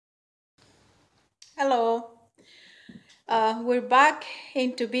Hello, we're back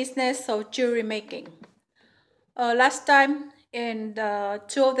into business of jewelry making. Last time in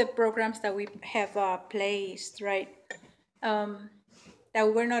two of the programs that we have placed, right, um, that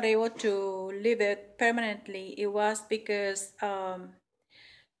we were not able to leave it permanently, it was because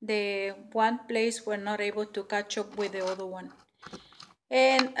the one place were not able to catch up with the other one.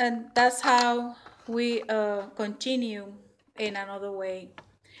 And that's how we continue in another way.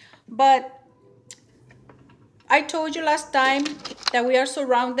 But I told you last time that we are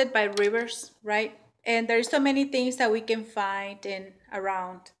surrounded by rivers, right? And there's so many things that we can find in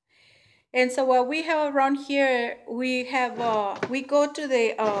around. And so what we have around here, we go to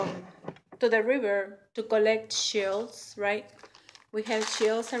the river to collect shells, right? We have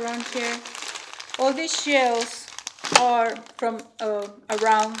shells around here. All these shells are from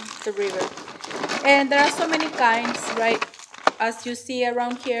around the river, and there are so many kinds, right? As you see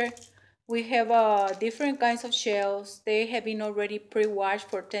around here, we have different kinds of shells. They have been already pre-washed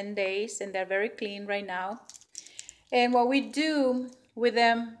for 10 days and they're very clean right now. And what we do with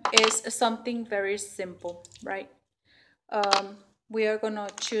them is something very simple, right? We are gonna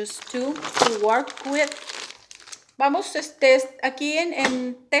choose two to work with. Vamos, aquí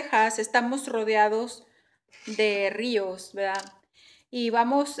en Texas estamos rodeados de ríos, ¿verdad? Y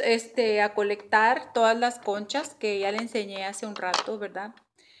vamos a colectar todas las conchas que ya le enseñé hace un rato, ¿verdad?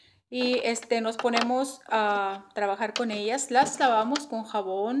 Y nos ponemos a trabajar con ellas. Las lavamos con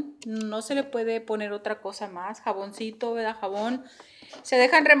jabón, no se le puede poner otra cosa más, jaboncito, ¿verdad? Jabón. Se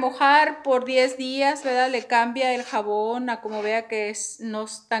dejan remojar por 10 días, ¿verdad? Le cambia el jabón a como vea que no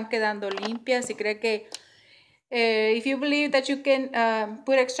están quedando limpias y cree que if you believe that you can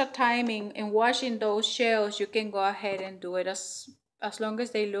put extra time in washing those shells, you can go ahead and do it as long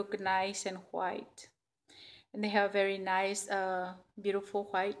as they look nice and white. And they have very nice, beautiful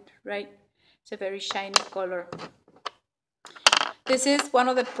white, right? It's a very shiny color. This is one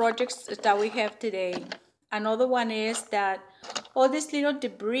of the projects that we have today. Another one is that all this little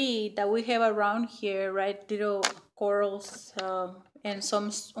debris that we have around here, right? Little corals and some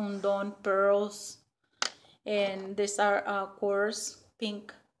undone pearls. And these are coarse,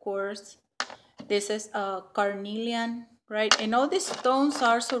 pink coarse. This is carnelian, right? And all these stones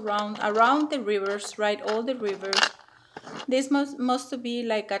are around the rivers, right? All the rivers. This must be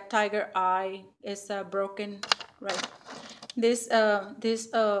like a tiger eye. It's broken, right? This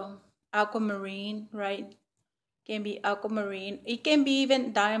aquamarine, right? Can be aquamarine. It can be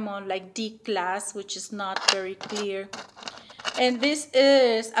even diamond, like D class, which is not very clear. And this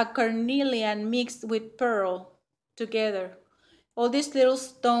is a carnelian mixed with pearl together. All these little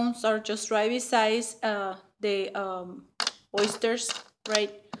stones are just right beside the oysters,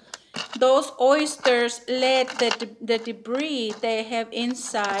 right? Those oysters let the debris they have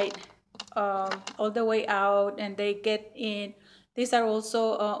inside all the way out, and they get in. These are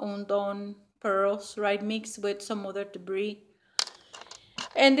also undone pearls, right, mixed with some other debris.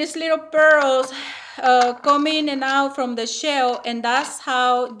 And these little pearls come in and out from the shell, and that's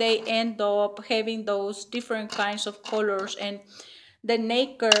how they end up having those different kinds of colors. And the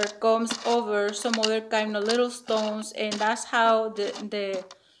nacre comes over some other kind of little stones, and that's how the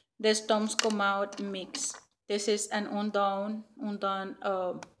stones come out mixed. This is an undone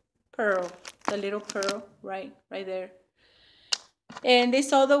pearl, the little pearl, right there. And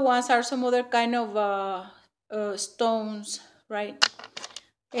these other ones are some other kind of stones, right?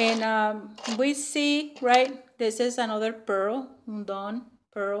 And we see, right, this is another pearl, undone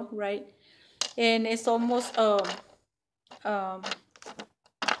pearl, right? And it's almost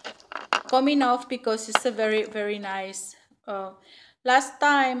coming off because it's a very, very nice. Last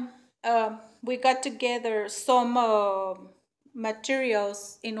time we got together some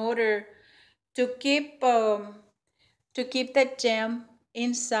materials in order to keep the gem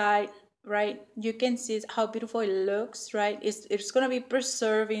inside, right? You can see how beautiful it looks, right? It's gonna be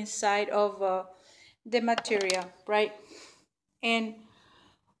preserved inside of the material, right? And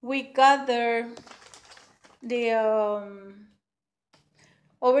we gather the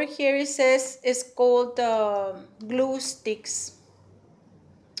over here it says it's called glue sticks.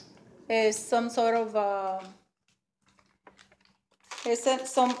 It's some sort of it's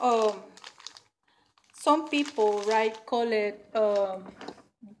some people, right, call it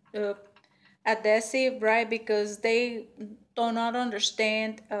adhesive, right, because they do not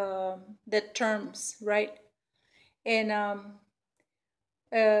understand the terms, right? And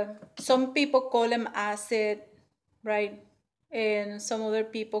some people call them acid, right? And some other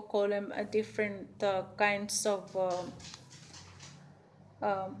people call them different kinds of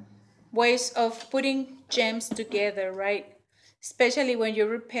ways of putting gems together, right? Especially when you're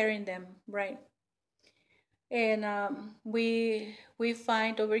repairing them, right? And we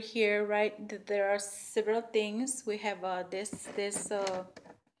find over here, right, that there are several things. We have this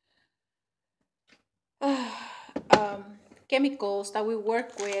chemicals that we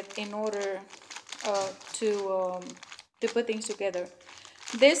work with in order uh, to um, to put things together.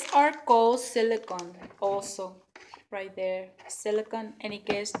 These are called silicone also, right there. Silicone, and it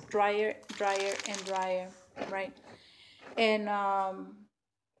gets drier, drier, and drier, right? And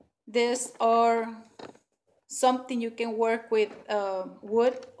these are something you can work with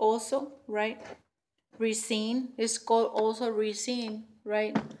wood also, right? Resin is called also resin,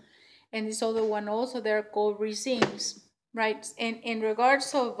 right? And this other one also, they're called resins, right? And in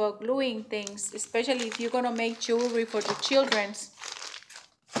regards of gluing things, especially if you're gonna make jewelry for the children's,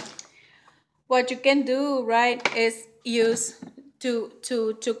 what you can do, right, is use to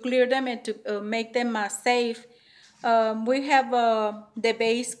clear them and to make them safe. We have the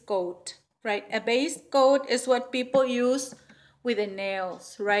base coat, right? A base coat is what people use with the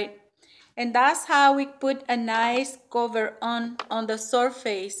nails, right? And that's how we put a nice cover on the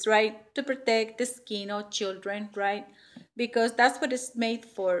surface, right, to protect the skin of children, right? Because that's what it's made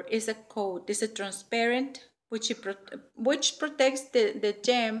for. It's a coat. It's a transparent, which protects the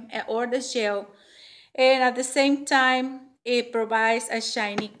gem or the shell, and at the same time it provides a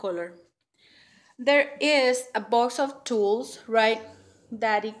shiny color. There is a box of tools, right,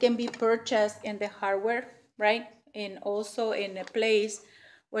 that it can be purchased in the hardware, right, and also in a place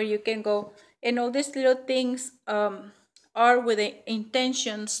where you can go, and all these little things are with the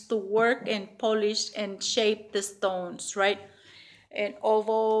intentions to work and polish and shape the stones, right? An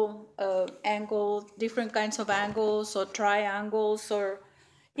oval, angle, different kinds of angles or triangles, or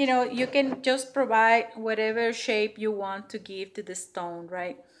you can just provide whatever shape you want to give to the stone,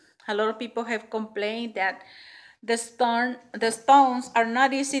 right? A lot of people have complained that the stones are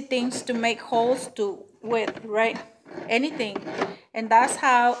not easy things to make holes to with, right? Anything. And that's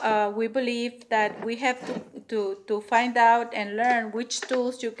how we believe that we have to find out and learn which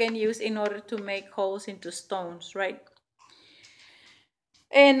tools you can use in order to make holes into stones, right?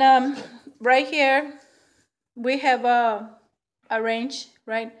 And right here we have a range,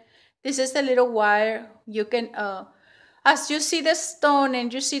 right? This is a little wire. You can, as you see the stone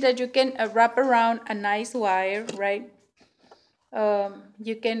and you see that you can wrap around a nice wire, right?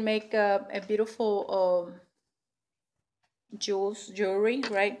 You can make a beautiful jewelry,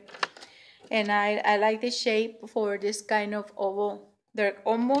 right? And I like the shape for this kind of oval. They're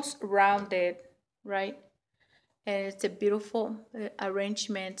almost rounded, right? And it's a beautiful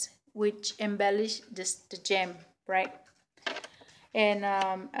arrangement which embellish the gem, right? And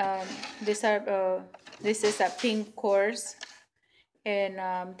these are this is a pink quartz,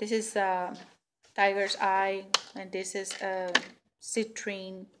 and this is a tiger's eye, and this is a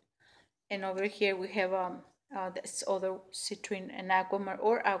citrine, and over here we have this other citrine and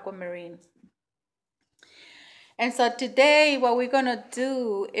aquamarine. And so today what we're gonna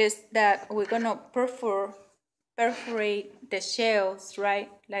do is that we're gonna perforate the shells, right?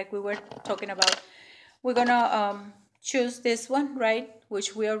 Like we were talking about. We're gonna choose this one, right?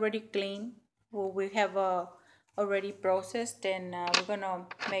 Which we already cleaned. Well, we have already processed, and we're gonna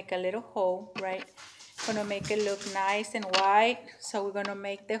make a little hole, right? Gonna make it look nice and white. So we're gonna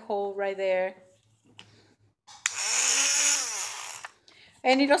make the hole right there.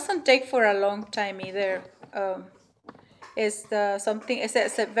 And it doesn't take for a long time either. It's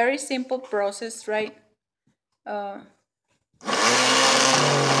a very simple process, right? And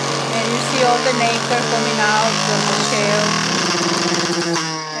you see all the nacre coming out from the shell.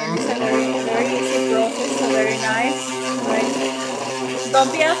 And it's a very easy process, so very nice, right?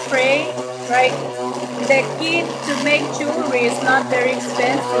 Don't be afraid, right? The kit to make jewelry is not very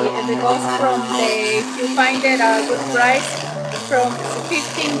expensive. It goes if you find it at a good price, from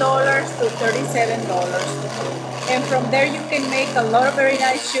 $15 to $37. And from there you can make a lot of very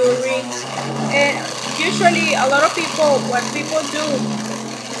nice jewelry. And usually a lot of people, what people do,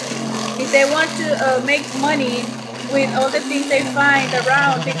 if they want to make money with all the things they find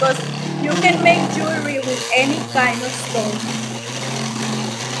around, because you can make jewelry with any kind of stone.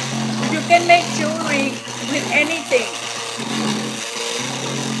 You can make jewelry with anything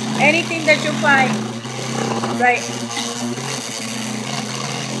that you find, right?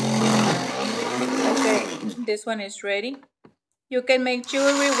 Okay, this one is ready. You can make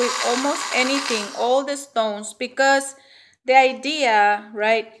jewelry with almost anything, all the stones, because the idea,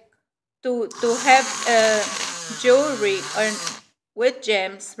 right, to have jewelry with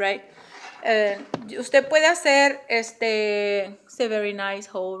gems, right? Usted puede hacer it's a very nice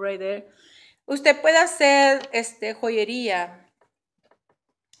hole right there. Usted puede hacer joyería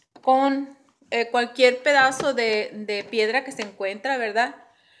con cualquier pedazo de piedra que se encuentra, ¿verdad?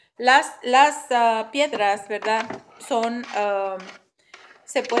 Las piedras, ¿verdad? Son,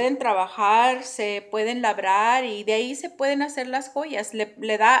 se pueden trabajar, se pueden labrar y de ahí se pueden hacer las joyas.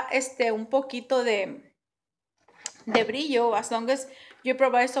 Le da un poquito de brillo as long as you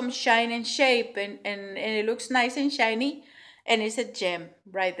provide some shine and shape and it looks nice and shiny and it's a gem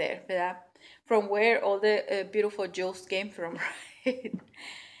right there, ¿verdad? From where all the beautiful jewels came from, right?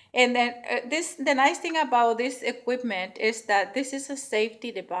 And then the nice thing about this equipment is that this is a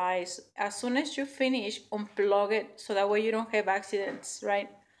safety device. As soon as you finish, unplug it so that way you don't have accidents, right?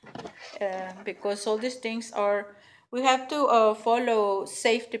 Because all these things are, we have to follow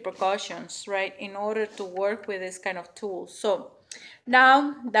safety precautions, right, in order to work with this kind of tools. So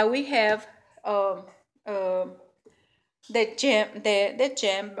now that we have the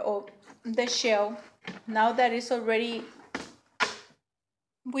gem or the shell, now that it's already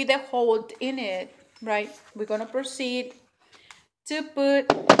with a hole in it, right, we're gonna proceed to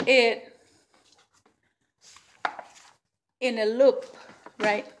put it in a loop,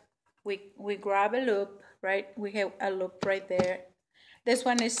 right? We grab a loop, right? We have a loop right there. This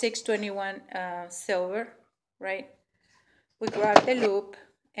one is 621 silver, right? We grab the loop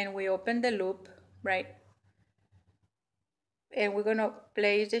and we open the loop, right? And we're gonna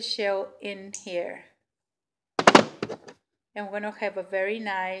place the shell in here. And we're gonna have a very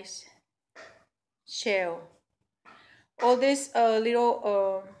nice shell. All these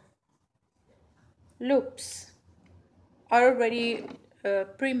little loops are already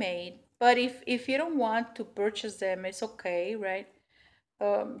pre-made, but if you don't want to purchase them, it's okay, right?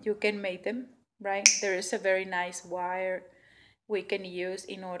 You can make them, right? There is a very nice wire we can use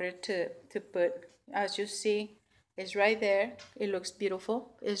in order to put, as you see, it's right there. It looks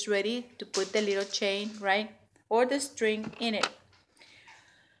beautiful. It's ready to put the little chain, right? Or the string in it.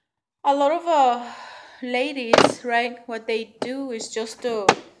 A lot of ladies, right, what they do is just to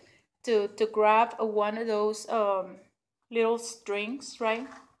grab one of those little strings, right,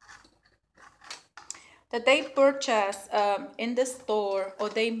 that they purchase in the store, or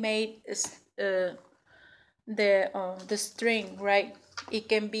they made the string, right? It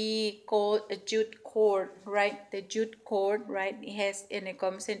can be called a jute cord, right? The jute cord, right? It has, and it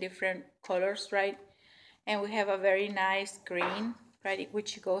comes in different colors, right? And we have a very nice green, right,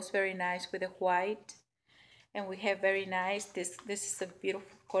 which goes very nice with the white. And we have very nice, this is a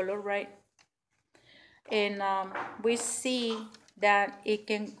beautiful color, right? And we see that it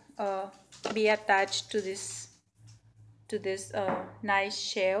can be attached to this nice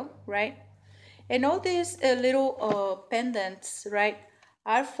shell, right? And all these little pendants, right,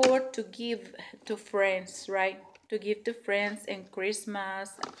 are for to give to friends, right? To give to friends in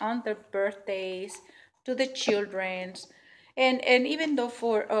Christmas, on their birthdays, to the children's, and even though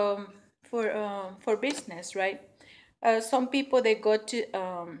for business, right? Some people, they go to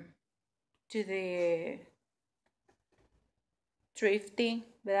the thrifting,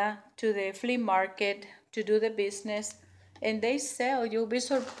 ¿verdad? To the flea market to do the business, and they sell. You'll be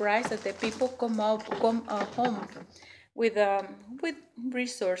surprised that the people come home with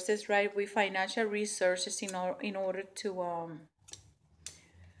resources, right? With financial resources in order to um,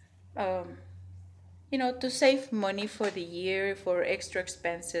 to save money for the year, for extra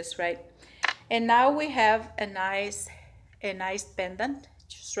expenses, right? And now we have a nice pendant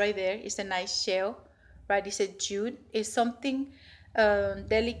just right there. It's a nice shell, right? It's a jute. It's something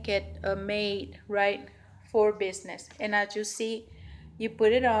delicate, made, right, for business. And as you see, you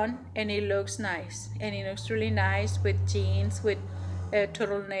put it on and it looks nice. And it looks really nice with jeans, with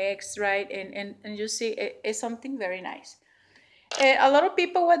turtlenecks, right? And you see, it's something very nice. A lot of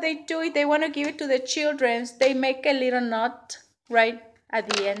people, what they do is they want to give it to the children. They make a little knot, right, at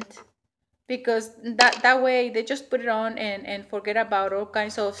the end, because that way they just put it on and forget about all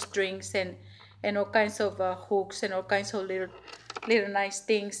kinds of strings and all kinds of hooks and all kinds of little nice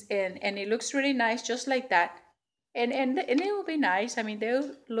things, and it looks really nice just like that, and it will be nice. I mean,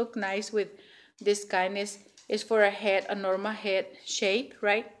 they'll look nice with this kindness. Is for a head, a normal head shape,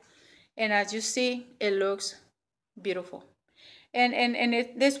 right? And as you see, it looks beautiful. And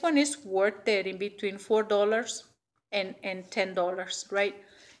this one is worth it, in between $4 and $10, right?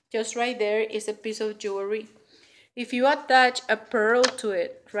 Just right there is a piece of jewelry. If you attach a pearl to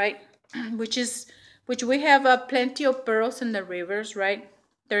it, right, which we have plenty of pearls in the rivers, right?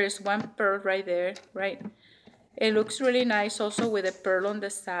 There is one pearl right there, right? It looks really nice also with a pearl on the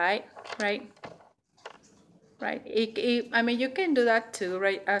side, right? Right. I mean, you can do that too,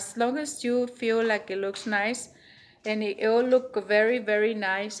 right? As long as you feel like it looks nice, and it will look very, very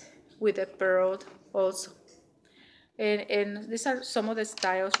nice with a pearl also. And these are some of the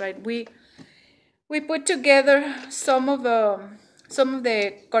styles, right? We put together some of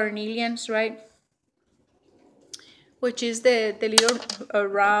the carnelians, right? Which is the little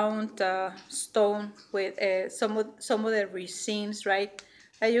round stone with some of the resins, right?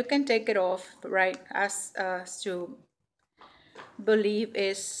 You can take it off, right, as you believe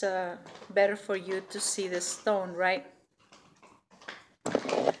is better for you to see the stone, right?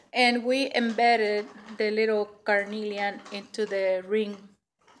 And we embedded the little carnelian into the ring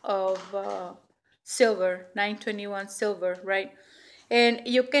of silver, 921 silver, right? And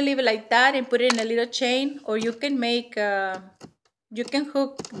you can leave it like that and put it in a little chain, or you can make, you can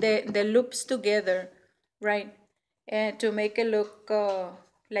hook the loops together, right? And to make it look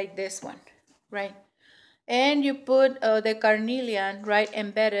like this one, right? And you put the carnelian, right,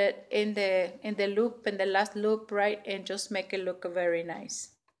 embedded in the loop, in the last loop, right, and just make it look very nice.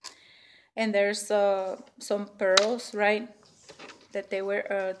 And there's some pearls, right, that they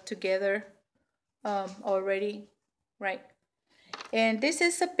were together already, right? And this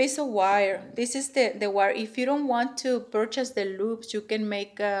is a piece of wire. This is the wire. If you don't want to purchase the loops, you can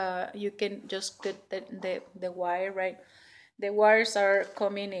make you can just get the wire, right? The wires are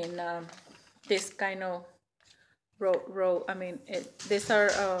coming in this kind of row. I mean, these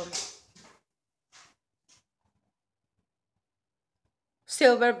are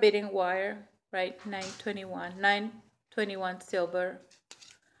silver beading wire, right? 921 silver,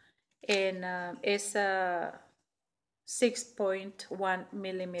 and it's a 6.1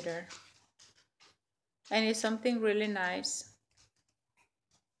 millimeter, and it's something really nice.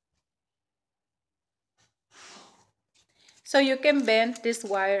 So you can bend this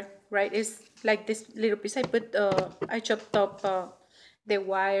wire, right? It's like this little piece. I chopped up the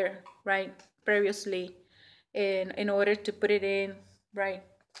wire, right, previously, in order to put it in, right,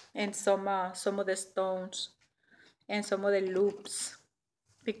 and some of the stones and some of the loops,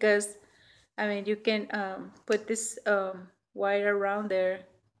 because I mean you can put this wire around there,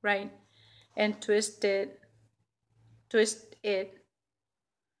 right, and twist it.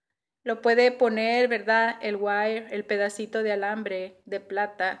 Lo puede poner, ¿verdad? El wire, el pedacito de alambre de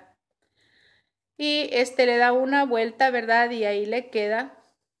plata. Y le da una vuelta, ¿verdad? Y ahí le queda.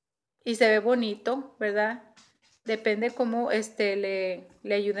 Y se ve bonito, ¿verdad? Depende cómo le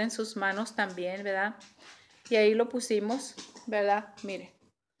ayuden sus manos también, ¿verdad? Y ahí lo pusimos, ¿verdad? Mire.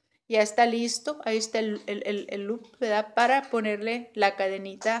 Ya está listo. Ahí está el loop, ¿verdad? Para ponerle la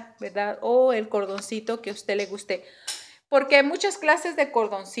cadenita, ¿verdad? O el cordoncito que a usted le guste. Porque hay muchas clases de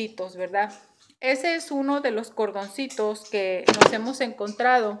cordoncitos, ¿verdad? Ese es uno de los cordoncitos que nos hemos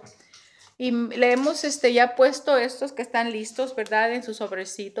encontrado. Y le hemos ya puesto estos que están listos, ¿verdad? En su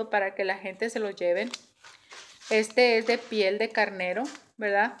sobrecito para que la gente se los lleven. Este es de piel de carnero,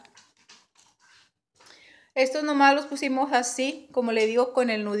 ¿verdad? Estos nomás los pusimos así, como le digo, con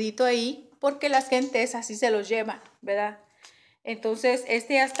el nudito ahí, porque las gentes así se los llevan, ¿verdad? Entonces,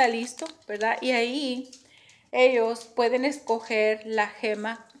 ya está listo, ¿verdad? Y ahí ellos pueden escoger la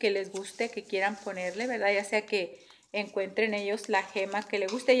gema que les guste, que quieran ponerle, ¿verdad? Ya sea que encuentren ellos la gema que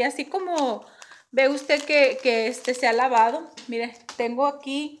les guste. Y así como ve usted que se ha lavado, mire, tengo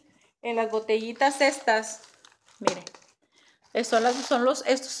aquí en las botellitas estas, mire,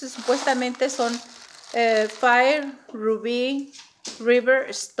 estos supuestamente son Fire, Ruby, River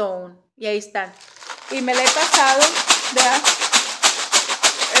Stone. Y ahí están. Y me la he pasado, ¿verdad?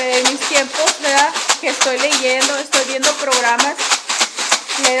 En mis tiempos, ¿verdad? Que estoy leyendo, estoy viendo programas,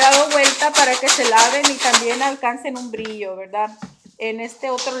 le he dado vuelta para que se laven y también alcancen un brillo, ¿verdad? En este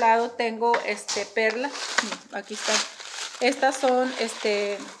otro lado tengo perla. Aquí están. Estas son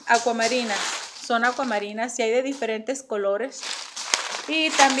acuamarinas. Son acuamarinas y hay de diferentes colores. Y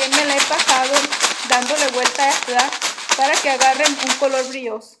también me la he pasado dándole vuelta, ¿verdad? Para que agarren un color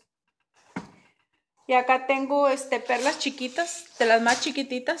brilloso. Y acá tengo perlas chiquitas, de las más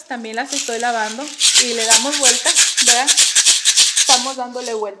chiquititas, también las estoy lavando y le damos vuelta, ¿verdad? Estamos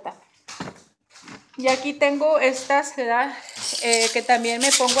dándole vuelta. Y aquí tengo estas, ¿verdad? Que también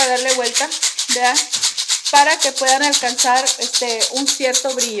me pongo a darle vuelta, ¿verdad? Para que puedan alcanzar un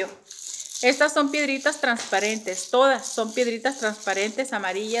cierto brillo. Estas son piedritas transparentes, todas son piedritas transparentes,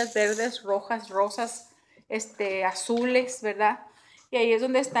 amarillas, verdes, rojas, rosas, azules, ¿verdad? Y ahí es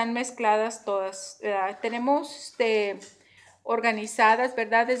donde están mezcladas todas, ¿verdad? Tenemos organizadas,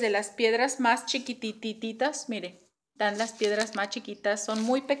 ¿verdad? Desde las piedras más chiquitititas, mire, están las piedras más chiquitas, son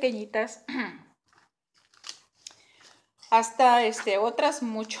muy pequeñitas, hasta otras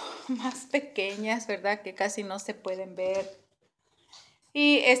mucho más pequeñas, ¿verdad? Que casi no se pueden ver.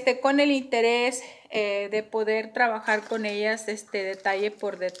 Y con el interés de poder trabajar con ellas detalle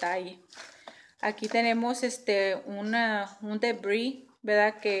por detalle. Aquí tenemos un debris,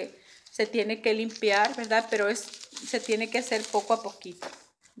 ¿verdad? Que se tiene que limpiar, ¿verdad? Pero se tiene que hacer poco a poquito,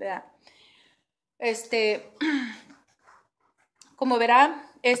 ¿verdad? Como verán,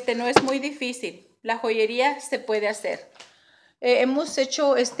 no es muy difícil. La joyería se puede hacer. Hemos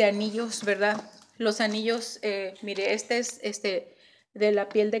hecho anillos, ¿verdad? Los anillos, mire, este es de la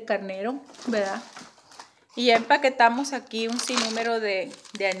piel de carnero, ¿verdad? Y ya empaquetamos aquí un sinnúmero de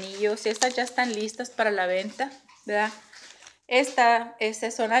anillos. Estas ya están listas para la venta, ¿verdad?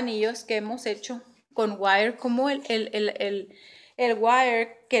 Estos son anillos que hemos hecho con wire, como el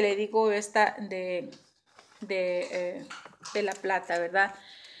wire que le digo de la plata, ¿verdad?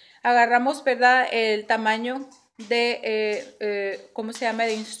 Agarramos, ¿verdad? El tamaño de, ¿cómo se llama?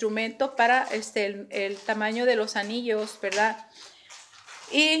 De instrumento para el tamaño de los anillos, ¿verdad?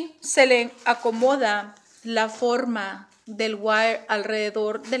 Y se le acomoda la forma del wire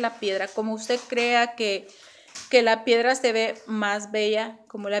alrededor de la piedra, como usted crea que la piedra se ve más bella,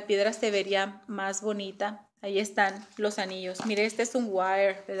 como la piedra se vería más bonita. Ahí están los anillos. Mire, este es un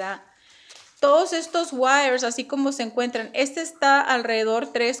wire, ¿verdad? Todos estos wires, así como se encuentran, está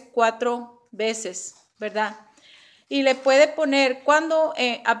alrededor 3-4 veces, ¿verdad? Y le puede poner, cuando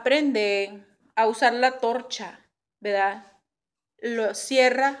aprende a usar la torcha, ¿verdad? Lo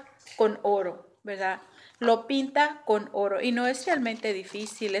cierra con oro, ¿verdad? Lo pinta con oro y no es realmente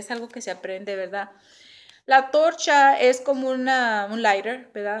difícil, es algo que se aprende, ¿verdad? La torcha es como un lighter,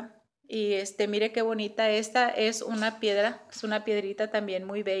 ¿verdad? Y mire qué bonita, esta es una piedra, es una piedrita también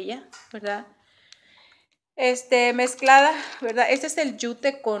muy bella, ¿verdad? Mezclada, ¿verdad? Este es el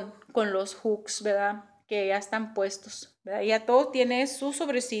yute con los hooks, ¿verdad? Que ya están puestos, ¿verdad? Ya todo tiene su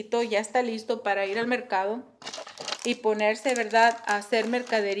sobrecito, ya está listo para ir al mercado y ponerse, ¿verdad? A hacer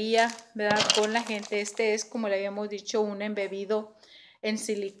mercadería, ¿verdad? Con la gente. Este es, como le habíamos dicho, un embebido en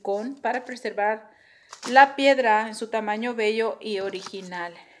silicón para preservar la piedra en su tamaño bello y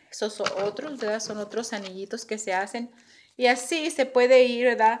original. Esos son otros, ¿verdad? Son otros anillitos que se hacen. Y así se puede ir,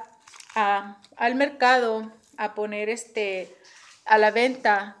 ¿verdad? Al mercado a poner a la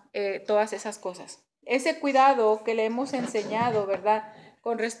venta todas esas cosas. Ese cuidado que le hemos enseñado, ¿verdad?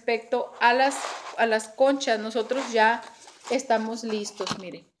 Con respecto a las conchas, nosotros ya estamos listos,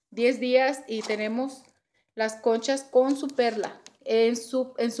 mire. 10 días y tenemos las conchas con su perla en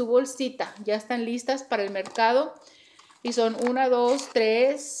su bolsita. Ya están listas para el mercado y son 1, 2,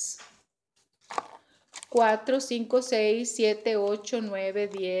 3, 4, 5, 6, 7, 8, 9,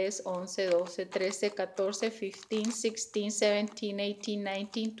 10, 11, 12, 13, 14, 15, 16, 17, 18, 19,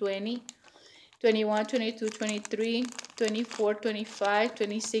 20, 21, 22, 23, 24, 25,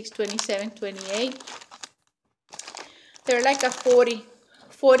 26, 27, 28. They're like a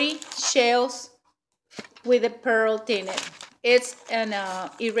 40 shells with a pearl in it. It's an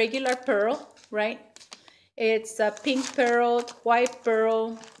irregular pearl, right? It's a pink pearl, white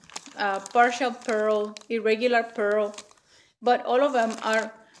pearl, partial pearl, irregular pearl, but all of them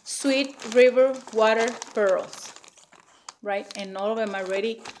are sweet river water pearls, right? And all of them are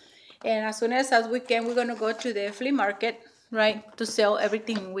ready. And as soon as we can, we're gonna go to the flea market, right, to sell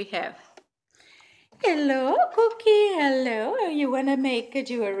everything we have. Hello, Cookie. Hello. You wanna make a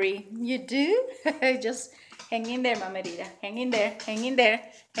jewelry? You do? Just hang in there, Mamerita. Hang in there. Hang in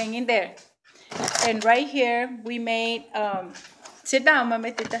there. Hang in there. And right here, we made, sit down,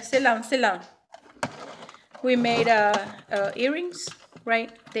 Mametita, sit down, sit down. We made earrings,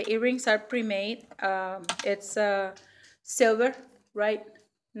 right? The earrings are pre-made. It's silver, right?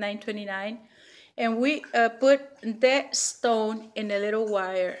 $9.29. And we put the stone in a little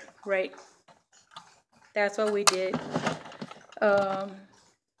wire, right? That's what we did.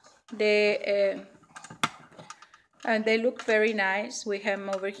 And they look very nice. We have them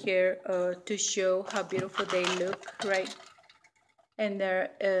over here to show how beautiful they look, right? And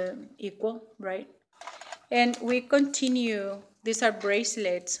they're equal, right? And we continue. These are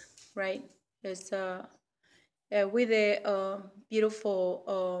bracelets, right? It's with a beautiful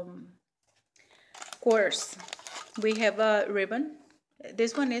quartz. We have a ribbon.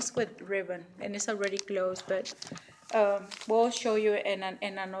 This one is with ribbon and it's already closed, but we'll show you in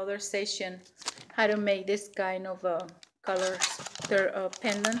another session how to make this kind of colors. They're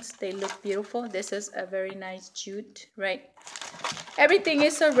pendants. They look beautiful. This is a very nice jute, right? Everything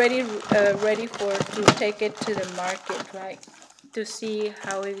is already ready to take it to the market, right? To see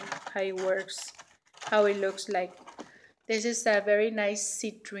how it works, how it looks like. This is a very nice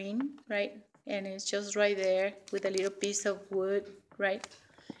citrine, right? And it's just right there with a little piece of wood, right?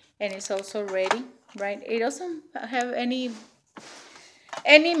 And it's also ready, right? It doesn't have any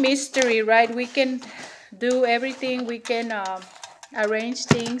mystery, right? We can do everything. We can arrange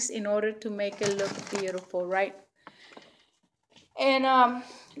things in order to make it look beautiful, right? And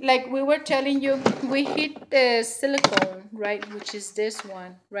like we were telling you, we hit the silicone, right, which is this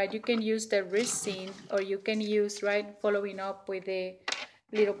one, right? You can use the resin, or you can use, right, following up with a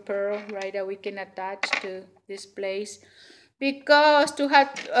little pearl, right, that we can attach to this place. Because to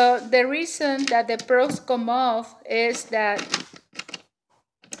have the reason that the pearls come off is that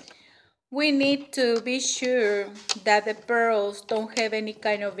we need to be sure that the pearls don't have any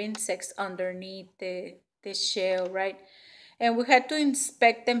kind of insects underneath the shell, right? And we had to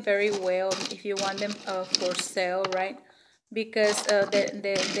inspect them very well if you want them for sale, right? Because the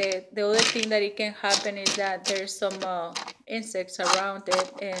other thing that it can happen is that there's some insects around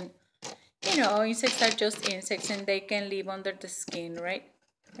it, and insects are just insects and they can live under the skin, right?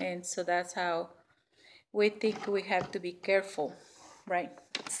 And so that's how we think we have to be careful, right?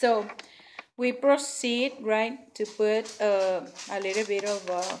 So we proceed, right, to put a little bit of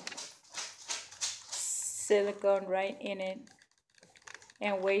silicone, right, in it,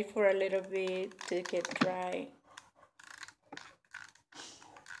 and wait for a little bit to get dry.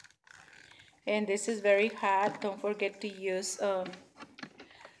 And this is very hot. Don't forget to use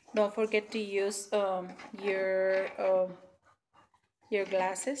your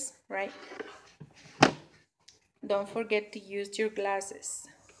glasses, right? Don't forget to use your glasses.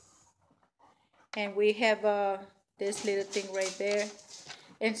 And we have this little thing right there.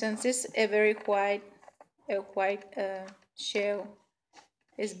 And since it's a very white shell,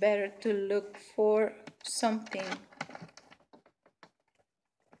 it's better to look for something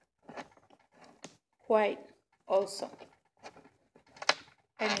white also.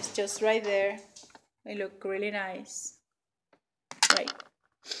 And it's just right there. It looks really nice, right?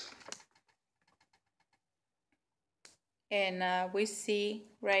 And we see,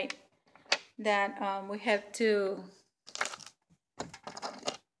 right, that we have to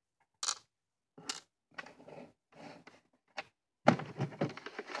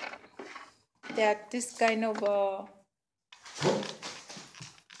that this kind of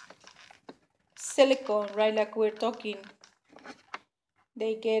silicone, right, like we're talking,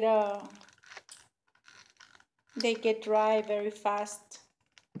 they get dry very fast.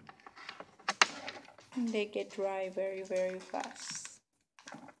 They get dry very, very fast.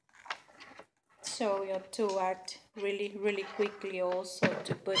 So you have to act really, really quickly also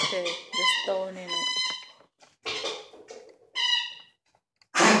to put the stone in it.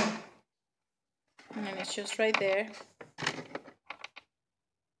 And it's just right there.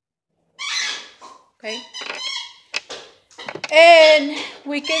 Okay. And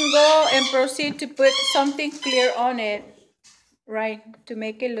we can go and proceed to put something clear on it, right, to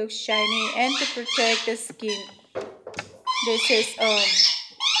make it look shiny and to protect the skin. This is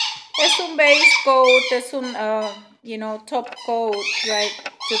es un base coat, es un top coat, right,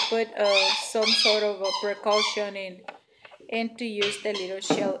 to put some sort of a precaution in, and to use the little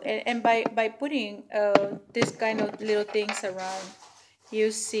shell. And by putting this kind of little things around,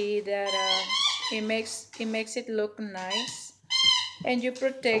 you see that it makes it look nice, and you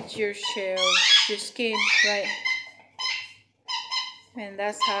protect your shell, your skin, right? And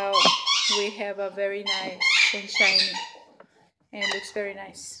that's how we have a very nice and shiny, and it looks very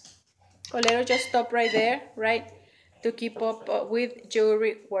nice. Colero, just stop right there, right, to keep up with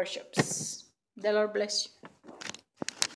jewelry workshops. The Lord bless you.